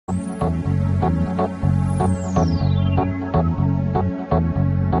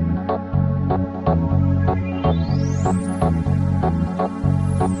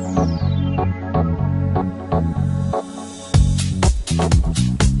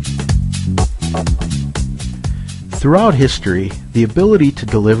Throughout history, the ability to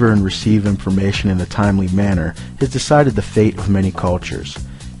deliver and receive information in a timely manner has decided the fate of many cultures.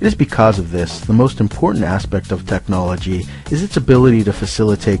 It is because of this, the most important aspect of technology is its ability to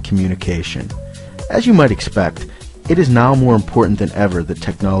facilitate communication. As you might expect, it is now more important than ever that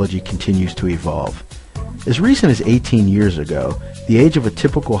technology continues to evolve. As recent as 18 years ago, the age of a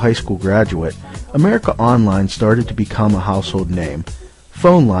typical high school graduate, America Online started to become a household name.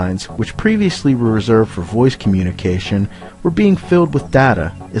 Phone lines, which previously were reserved for voice communication, were being filled with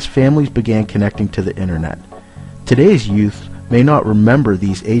data as families began connecting to the internet. Today's youth may not remember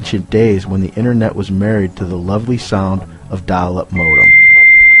these ancient days when the internet was married to the lovely sound of dial-up modem.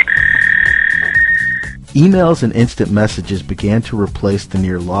 Emails and instant messages began to replace the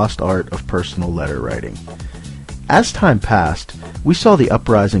near-lost art of personal letter writing. As time passed, we saw the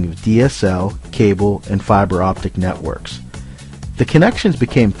uprising of DSL, cable, and fiber optic networks. The connections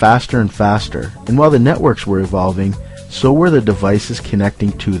became faster and faster, and while the networks were evolving, so were the devices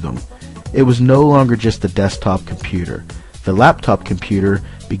connecting to them. It was no longer just a desktop computer. The laptop computer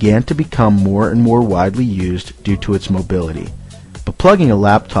began to become more and more widely used due to its mobility. But plugging a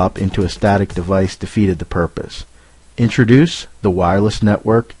laptop into a static device defeated the purpose. Introduce the wireless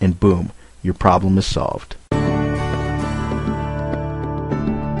network, and boom, your problem is solved.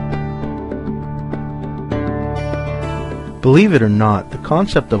 Believe it or not, the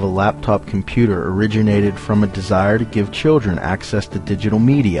concept of a laptop computer originated from a desire to give children access to digital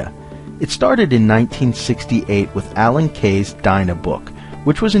media. It started in 1968 with Alan Kay's Dynabook,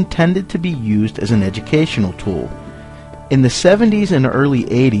 which was intended to be used as an educational tool. In the 70s and early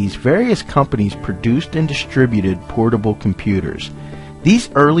 80s, various companies produced and distributed portable computers. These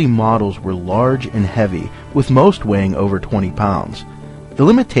early models were large and heavy, with most weighing over 20 pounds. The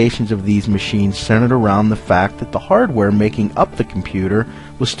limitations of these machines centered around the fact that the hardware making up the computer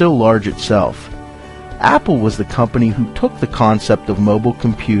was still large itself. Apple was the company who took the concept of mobile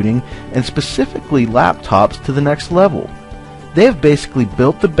computing and specifically laptops to the next level. They have basically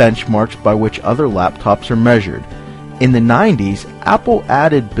built the benchmarks by which other laptops are measured. In the 90s, Apple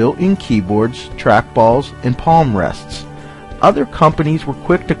added built-in keyboards, trackballs, and palm rests. Other companies were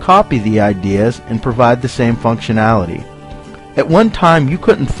quick to copy the ideas and provide the same functionality. At one time, you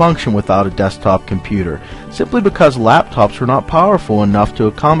couldn't function without a desktop computer, simply because laptops were not powerful enough to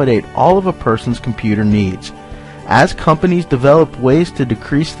accommodate all of a person's computer needs. As companies developed ways to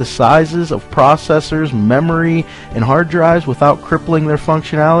decrease the sizes of processors, memory, and hard drives without crippling their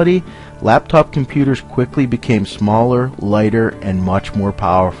functionality, laptop computers quickly became smaller, lighter, and much more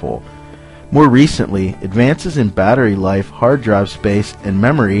powerful. More recently, advances in battery life, hard drive space, and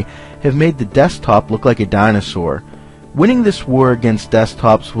memory have made the desktop look like a dinosaur. Winning this war against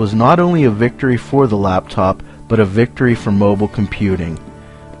desktops was not only a victory for the laptop, but a victory for mobile computing.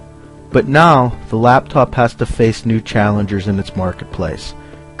 But now, the laptop has to face new challengers in its marketplace.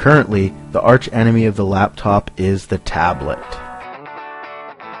 Currently, the arch enemy of the laptop is the tablet.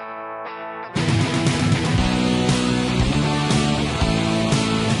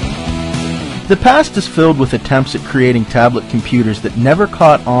 The past is filled with attempts at creating tablet computers that never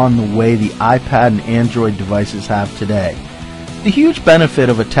caught on the way the iPad and Android devices have today. The huge benefit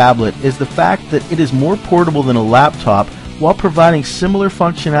of a tablet is the fact that it is more portable than a laptop while providing similar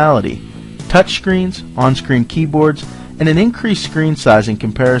functionality. Touchscreens, on-screen keyboards, and an increased screen size in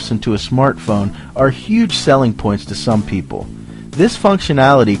comparison to a smartphone are huge selling points to some people. This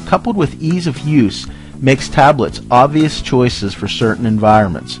functionality, coupled with ease of use, makes tablets obvious choices for certain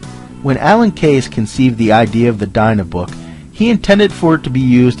environments. When Alan Kay conceived the idea of the Dynabook, he intended for it to be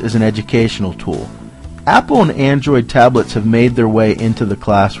used as an educational tool. Apple and Android tablets have made their way into the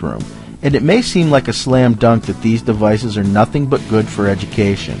classroom, and it may seem like a slam dunk that these devices are nothing but good for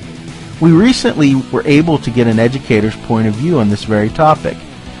education. We recently were able to get an educator's point of view on this very topic.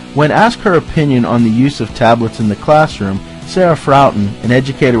 When asked her opinion on the use of tablets in the classroom, Sarah Frautten, an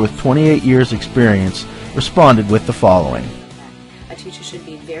educator with 28 years' experience, responded with the following. A teacher should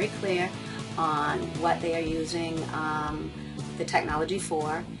be very clear on what they are using the technology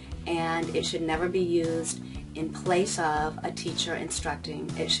for, and it should never be used in place of a teacher instructing.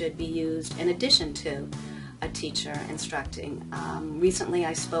 It should be used in addition to a teacher instructing. Recently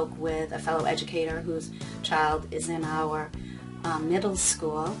I spoke with a fellow educator whose child is in our middle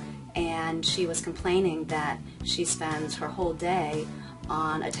school, and she was complaining that she spends her whole day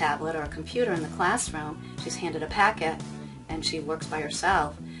on a tablet or a computer in the classroom. She's handed a packet and she works by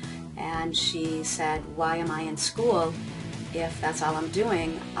herself, And she said, why am I in school if that's all I'm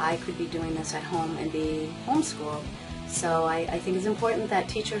doing? I could be doing this at home and be homeschooled. So I think it's important that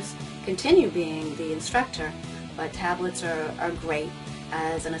teachers continue being the instructor, but tablets are great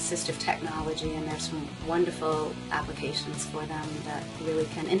as an assistive technology, and there's some wonderful applications for them that really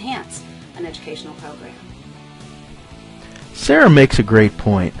can enhance an educational program. Sarah makes a great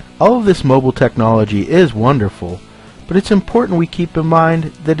point. All of this mobile technology is wonderful, but it's important we keep in mind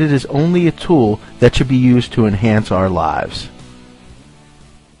that it is only a tool that should be used to enhance our lives.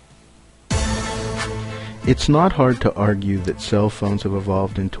 It's not hard to argue that cell phones have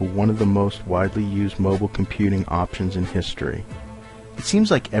evolved into one of the most widely used mobile computing options in history. It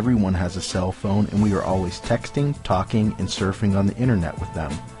seems like everyone has a cell phone, and we are always texting, talking, and surfing on the internet with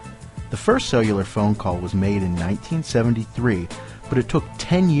them. The first cellular phone call was made in 1973, but it took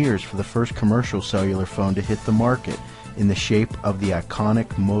 10 years for the first commercial cellular phone to hit the market in the shape of the iconic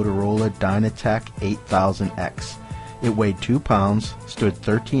Motorola Dynatec 8000X. It weighed 2 pounds, stood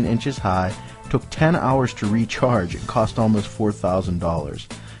 13 inches high, took 10 hours to recharge, and cost almost $4,000.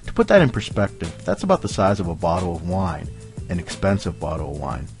 To put that in perspective, that's about the size of a bottle of wine, an expensive bottle of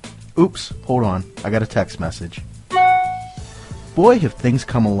wine. Oops, hold on, I got a text message. Boy, have things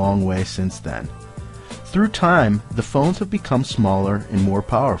come a long way since then. Through time, the phones have become smaller and more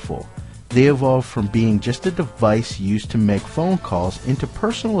powerful. They evolved from being just a device used to make phone calls into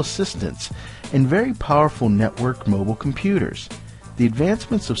personal assistants and very powerful networked mobile computers. The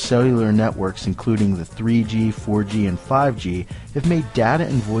advancements of cellular networks, including the 3G, 4G, and 5G, have made data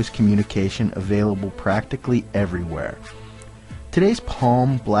and voice communication available practically everywhere. Today's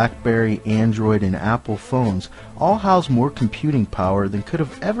Palm, BlackBerry, Android, and Apple phones all house more computing power than could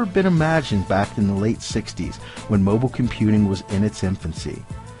have ever been imagined back in the late 60s when mobile computing was in its infancy.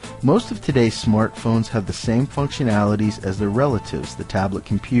 Most of today's smartphones have the same functionalities as their relatives, the tablet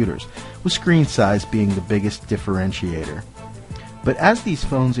computers, with screen size being the biggest differentiator. But as these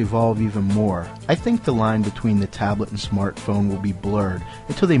phones evolve even more, I think the line between the tablet and smartphone will be blurred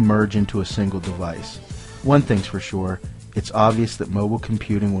until they merge into a single device. One thing's for sure, it's obvious that mobile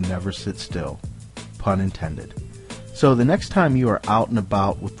computing will never sit still. Pun intended. So the next time you are out and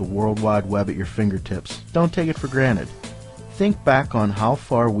about with the World Wide Web at your fingertips, don't take it for granted. Think back on how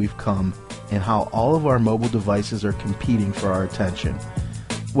far we've come and how all of our mobile devices are competing for our attention.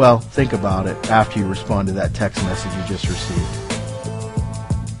 Well, think about it after you respond to that text message you just received.